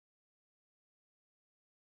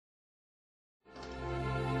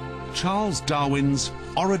Charles Darwin's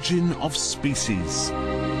Origin of Species.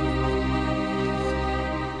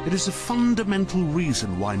 It is a fundamental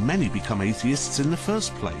reason why many become atheists in the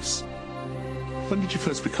first place. When did you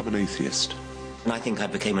first become an atheist? And I think I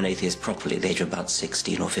became an atheist properly at the age of about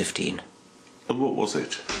 16 or 15. And what was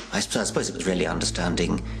it? I suppose it was really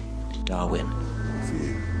understanding Darwin.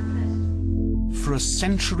 For a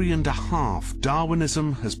century and a half,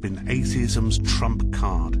 Darwinism has been atheism's trump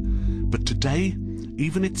card. But today,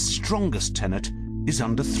 even its strongest tenet is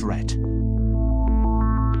under threat.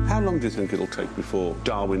 How long do you think it'll take before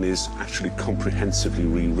Darwin is actually comprehensively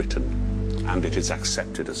rewritten and it is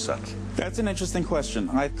accepted as such? That's an interesting question.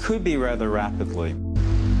 It could be rather rapidly.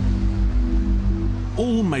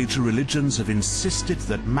 All major religions have insisted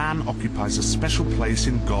that man occupies a special place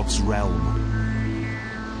in God's realm.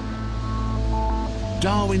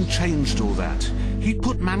 Darwin changed all that. He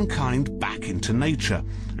put mankind back into nature,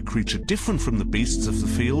 a creature different from the beasts of the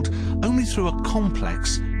field, only through a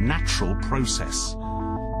complex, natural process.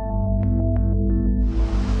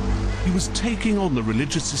 He was taking on the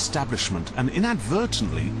religious establishment and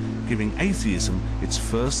inadvertently giving atheism its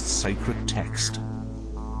first sacred text.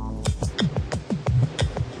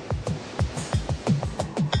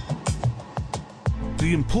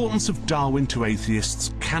 The importance of Darwin to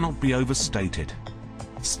atheists cannot be overstated.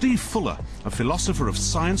 Steve Fuller, a philosopher of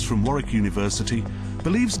science from Warwick University,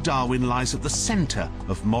 believes Darwin lies at the centre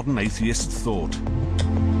of modern atheist thought.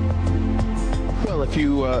 Well, if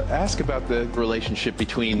you ask about the relationship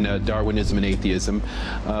between Darwinism and atheism,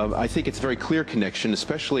 I think it's a very clear connection,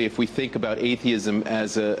 especially if we think about atheism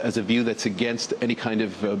as a view that's against any kind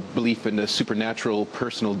of belief in a supernatural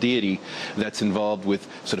personal deity that's involved with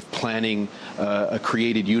sort of planning a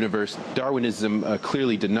created universe. Darwinism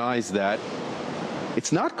clearly denies that.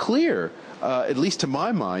 It's not clear, at least to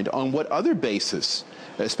my mind, on what other basis,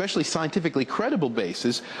 especially scientifically credible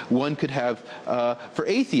basis, one could have for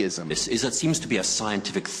atheism. This is that seems to be a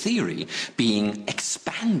scientific theory being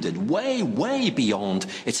expanded way, way beyond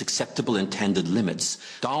its acceptable intended limits.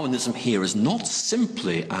 Darwinism here is not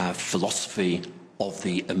simply a philosophy of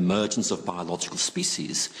the emergence of biological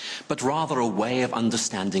species, but rather a way of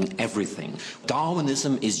understanding everything.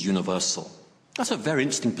 Darwinism is universal. That's a very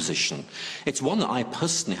interesting position. It's one that I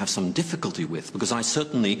personally have some difficulty with, because I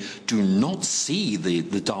certainly do not see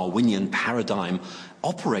the Darwinian paradigm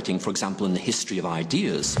operating, for example, in the history of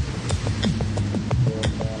ideas.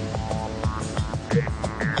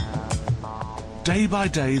 Day by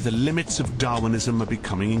day, the limits of Darwinism are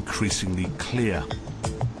becoming increasingly clear.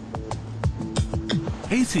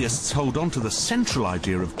 Atheists hold on to the central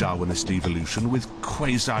idea of Darwinist evolution with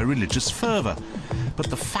quasi-religious fervour. But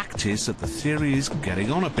the fact is that the theory is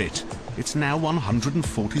getting on a bit. It's now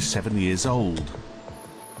 147 years old.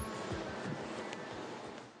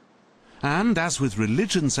 And as with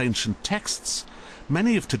religion's ancient texts,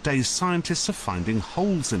 many of today's scientists are finding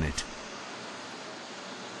holes in it.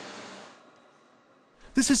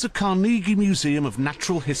 This is the Carnegie Museum of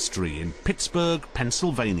Natural History in Pittsburgh,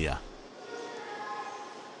 Pennsylvania.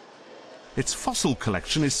 Its fossil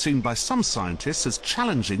collection is seen by some scientists as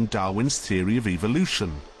challenging Darwin's theory of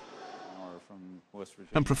evolution.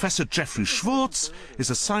 And Professor Jeffrey Schwartz is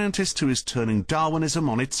a scientist who is turning Darwinism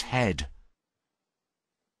on its head.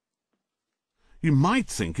 You might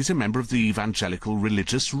think he's a member of the evangelical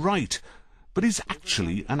religious right, but he's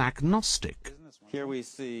actually an agnostic. Here we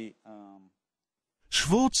see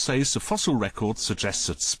Schwartz says the fossil record suggests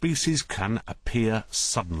that species can appear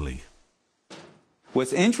suddenly.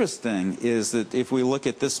 What's interesting is that if we look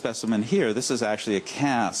at this specimen here, this is actually a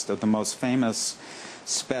cast of the most famous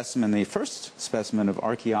specimen, the first specimen of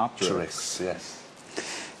Archaeopteryx. Yes.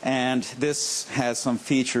 And this has some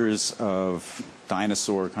features of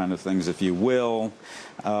dinosaur kind of things, if you will.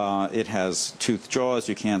 It has toothed jaws.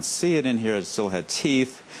 You can't see it in here. It still had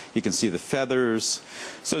teeth. You can see the feathers.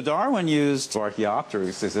 So Darwin used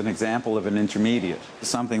Archaeopteryx as an example of an intermediate,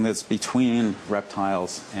 something that's between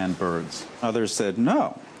reptiles and birds. Others said,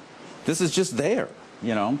 no, this is just there,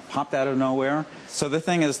 you know, popped out of nowhere. So the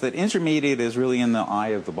thing is that intermediate is really in the eye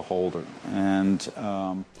of the beholder. And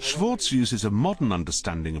Schwartz uses a modern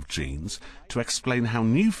understanding of genes to explain how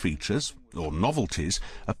new features, or novelties,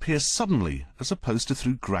 appear suddenly as opposed to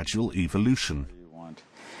through gradual evolution.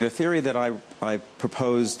 The theory that I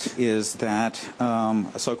proposed is that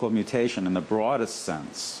a so-called mutation in the broadest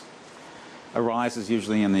sense arises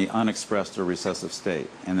usually in the unexpressed or recessive state,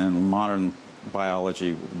 and in modern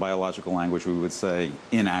biological language we would say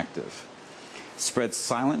inactive. Spreads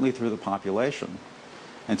silently through the population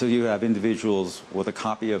until you have individuals with a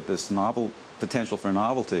copy of this novel potential for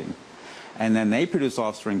novelty, and then they produce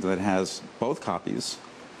offspring that has both copies,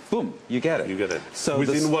 boom, you get it. You get it. So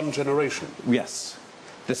within one generation? Yes.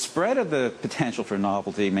 The spread of the potential for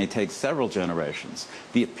novelty may take several generations.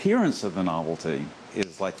 The appearance of the novelty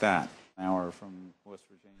is like that. An hour from West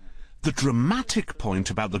Virginia. The dramatic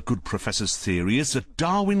point about the good professor's theory is that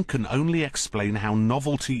Darwin can only explain how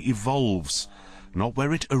novelty evolves, not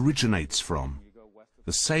where it originates from.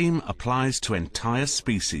 The same applies to entire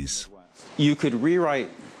species. You could rewrite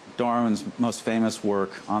Darwin's most famous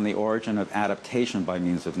work on the origin of adaptation by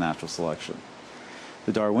means of natural selection.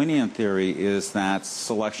 The Darwinian theory is that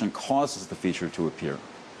selection causes the feature to appear.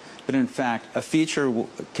 But in fact, a feature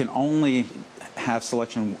can only have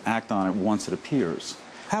selection act on it once it appears.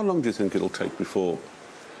 How long do you think it'll take before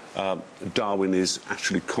Darwin is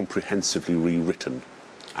actually comprehensively rewritten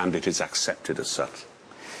and it is accepted as such?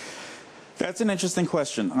 That's an interesting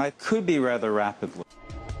question. It could be rather rapidly.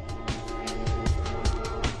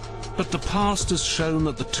 But the past has shown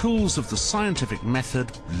that the tools of the scientific method,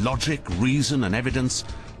 logic, reason and evidence,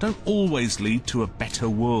 don't always lead to a better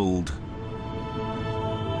world.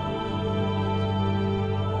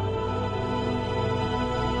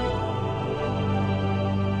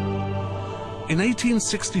 In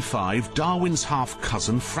 1865, Darwin's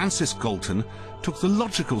half-cousin, Francis Galton, took the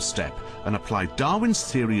logical step and applied Darwin's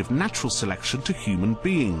theory of natural selection to human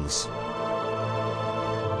beings.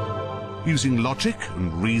 Using logic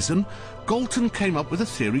and reason, Galton came up with a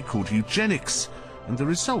theory called eugenics, and the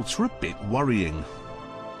results were a bit worrying.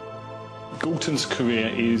 Galton's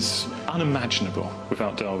career is unimaginable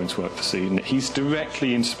without Darwin's work for seeing it. He's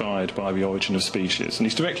directly inspired by The Origin of Species, and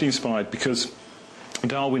he's directly inspired because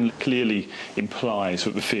Darwin clearly implies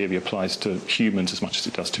that the theory applies to humans as much as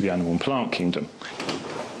it does to the animal and plant kingdom.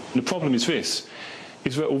 And the problem is this,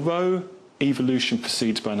 is that although evolution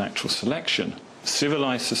proceeds by natural selection,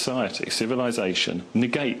 civilized society, civilization,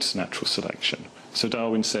 negates natural selection. So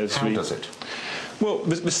Darwin says... How does it? Well,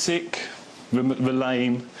 the sick, the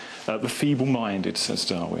lame, the feeble-minded, says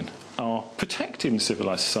Darwin, are protected in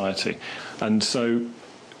civilized society. And so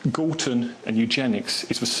Galton and eugenics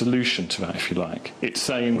is the solution to that, if you like. It's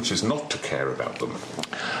saying... Which is not to care about them.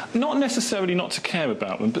 Not necessarily not to care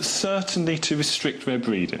about them, but certainly to restrict their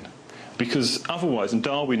breeding. Because otherwise, and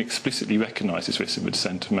Darwin explicitly recognises this in The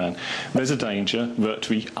Descent of Man, there's a danger that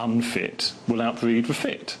the unfit will outbreed the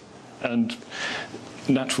fit. And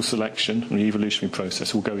natural selection and the evolutionary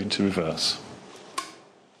process will go into reverse.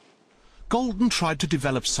 Galton tried to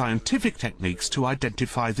develop scientific techniques to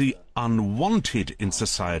identify the unwanted in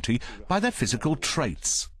society by their physical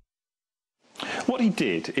traits. What he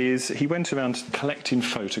did is he went around collecting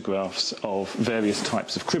photographs of various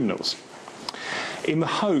types of criminals in the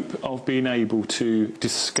hope of being able to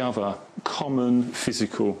discover common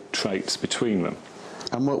physical traits between them.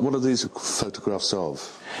 And what are these photographs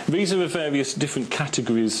of? These are the various different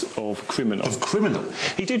categories of criminal. Of criminal?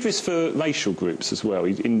 He did this for racial groups as well.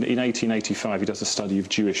 In 1885 he does a study of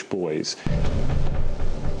Jewish boys.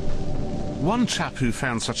 One chap who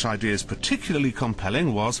found such ideas particularly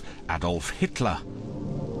compelling was Adolf Hitler.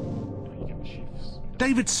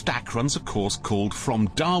 David Stack runs a course called From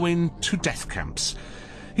Darwin to Death Camps.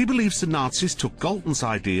 He believes the Nazis took Galton's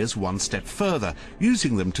ideas one step further,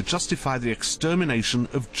 using them to justify the extermination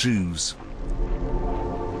of Jews.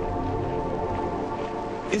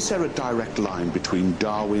 Is there a direct line between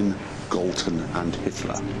Darwin, Galton and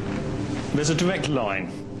Hitler? There's a direct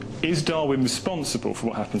line. Is Darwin responsible for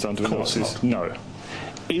what happens under the Nazis? No.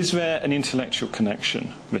 Is there an intellectual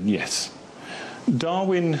connection? Then yes.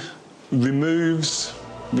 Darwin removes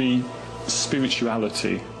the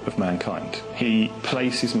spirituality of mankind. He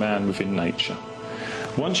places man within nature.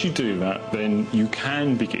 Once you do that, then you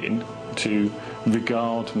can begin to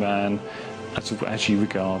regard man as you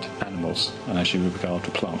regard animals and as you regard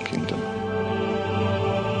the plant kingdom.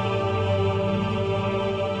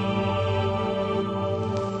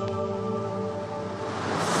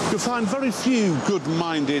 You'll find very few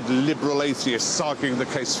good-minded liberal atheists arguing the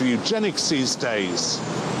case for eugenics these days.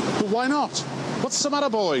 But why not? What's the matter,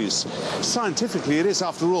 boys? Scientifically, it is,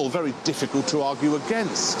 after all, very difficult to argue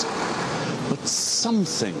against. But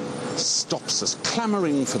something stops us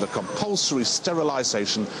clamouring for the compulsory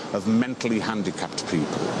sterilisation of mentally handicapped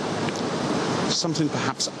people. Something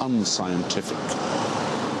perhaps unscientific.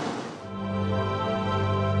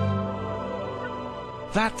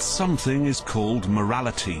 That something is called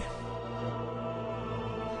morality.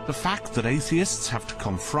 The fact that atheists have to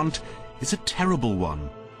confront is a terrible one.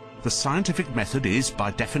 The scientific method is,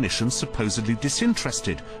 by definition, supposedly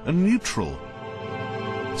disinterested and neutral.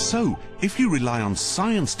 So, if you rely on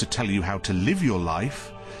science to tell you how to live your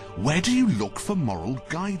life, where do you look for moral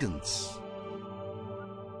guidance?